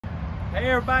Hey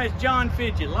everybody, it's John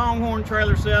Fidget, Longhorn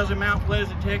Trailer Sales in Mount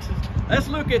Pleasant, Texas. Let's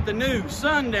look at the new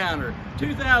Sundowner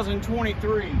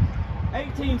 2023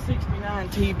 1869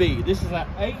 TB. This is an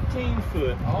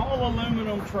 18-foot all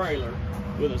aluminum trailer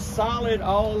with a solid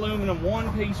all aluminum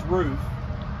one-piece roof,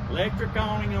 electric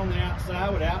awning on the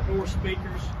outside with outdoor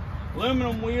speakers,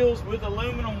 aluminum wheels with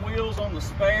aluminum wheels on the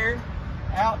spare,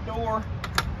 outdoor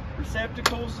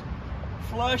receptacles,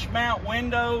 flush mount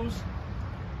windows,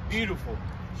 beautiful.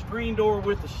 Screen door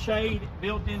with the shade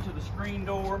built into the screen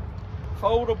door,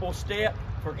 foldable step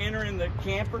for entering the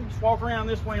camper. Just walk around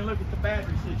this way and look at the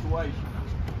battery situation.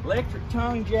 Electric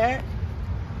tongue jack,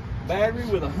 battery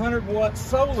with a 100-watt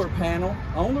solar panel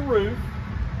on the roof.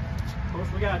 Of course,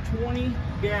 we got a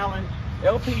 20-gallon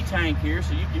LP tank here,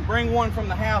 so you can bring one from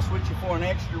the house with you for an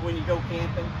extra when you go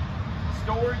camping.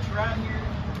 Storage right here,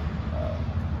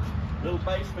 little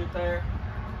basement there,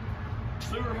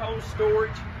 sewer hose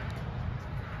storage.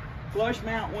 Flush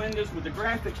mount windows with the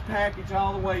graphics package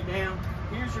all the way down.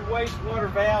 Here's your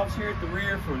wastewater valves here at the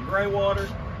rear for the gray water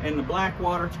and the black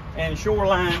water, and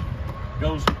shoreline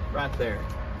goes right there.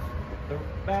 The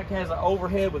back has an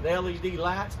overhead with LED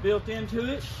lights built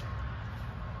into it.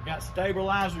 Got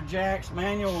stabilizer jacks,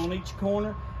 manual on each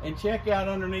corner, and check out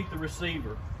underneath the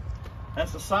receiver.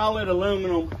 That's a solid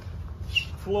aluminum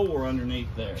floor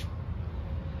underneath there.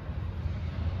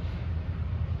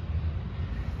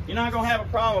 You're not going to have a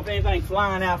problem with anything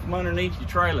flying out from underneath your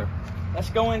trailer. Let's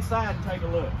go inside and take a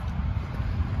look.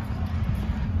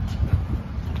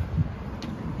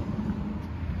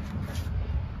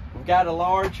 We've got a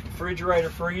large refrigerator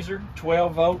freezer,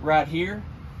 12 volt right here,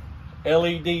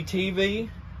 LED TV,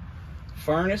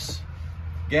 furnace,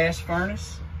 gas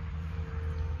furnace,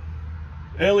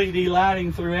 LED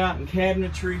lighting throughout and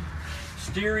cabinetry,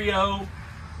 stereo,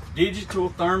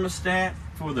 digital thermostat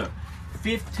for the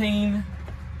 15,000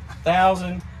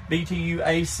 BTU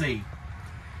AC.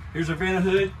 Here's a vent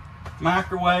hood,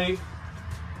 microwave,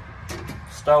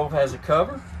 stove has a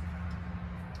cover,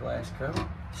 glass cover,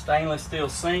 stainless steel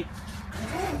sink,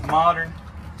 modern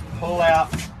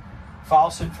pull-out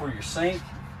faucet for your sink.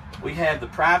 We have the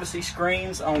privacy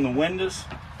screens on the windows.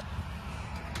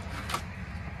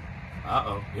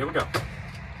 Here we go.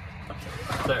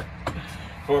 There.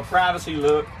 For a privacy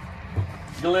look,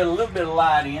 you let a little bit of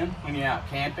light in when you're out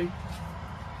camping.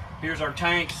 Here's our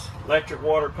tanks, electric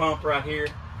water pump right here.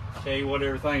 Tell you what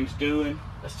everything's doing.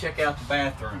 Let's check out the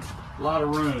bathroom. A lot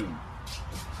of room.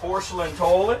 Porcelain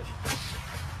toilet.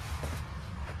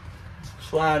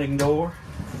 Sliding door.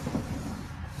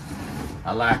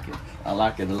 I like it. I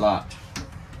like it a lot.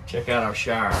 Check out our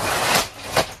shower.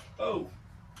 Oh,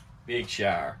 big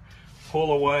shower.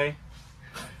 Pull away.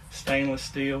 Stainless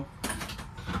steel.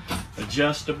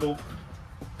 Adjustable.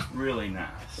 Really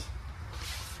nice.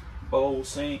 Bowl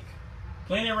sink.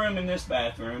 Plenty of room in this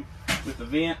bathroom with the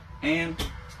vent and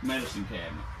medicine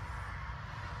cabinet.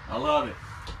 I love it.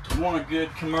 You want a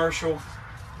good commercial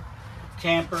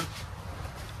camper.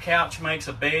 Couch makes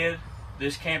a bed.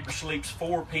 This camper sleeps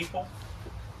 4 people.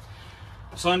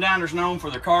 Sundowner's known for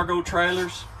their cargo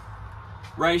trailers,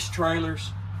 race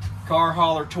trailers, car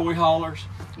hauler, toy haulers,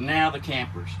 now the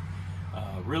campers.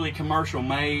 Really commercial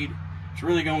made. It's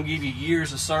really going to give you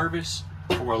years of service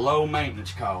for a low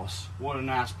maintenance cost. What a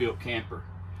nice built camper.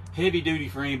 Heavy duty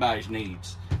for anybody's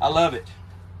needs. I love it.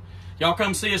 Y'all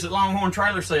come see us at Longhorn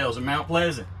Trailer Sales in Mount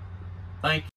Pleasant. Thank you.